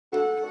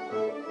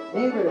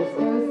Neighbors,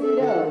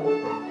 do-si-do.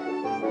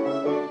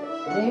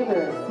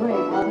 Neighbors, swing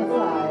on the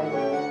side.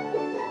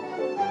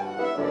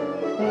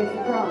 Face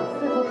across,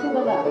 circle to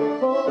the left,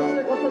 full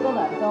circle to the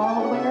left,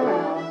 all the way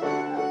around.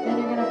 Then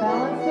you're going to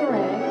balance the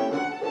ring.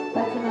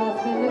 Touch and now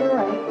spin to the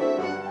right.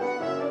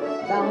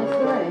 Balance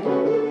the ring.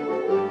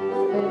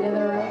 Spin to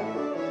the right.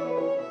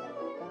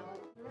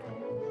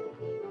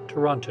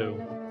 Toronto,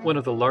 one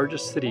of the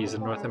largest cities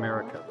in North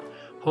America,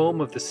 home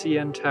of the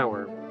CN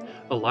Tower,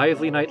 a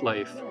lively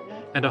nightlife,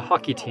 and a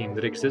hockey team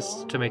that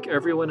exists to make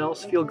everyone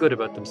else feel good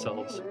about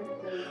themselves.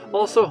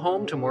 Also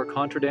home to more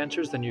contra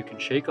dancers than you can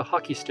shake a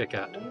hockey stick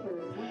at.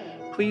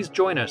 Please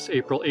join us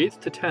April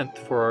 8th to 10th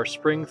for our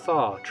Spring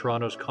Thaw,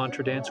 Toronto's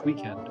Contra Dance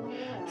Weekend,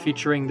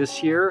 featuring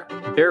this year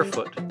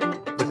Barefoot,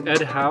 with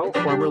Ed Howe,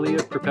 formerly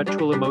of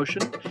Perpetual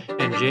Emotion,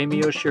 and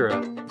Jamie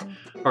Oshira.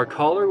 Our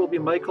caller will be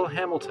Michael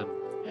Hamilton.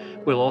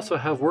 We'll also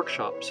have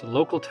workshops and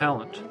local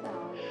talent.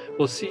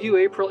 We'll see you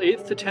April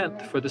 8th to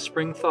 10th for the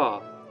Spring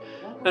Thaw.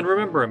 And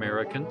remember,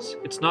 Americans,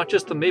 it's not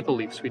just the Maple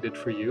Leafs we did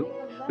for you.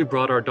 We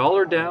brought our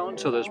dollar down,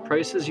 so those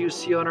prices you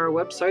see on our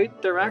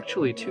website, they're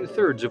actually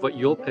 2/3 of what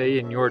you'll pay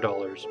in your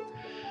dollars.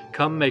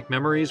 Come make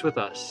memories with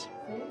us.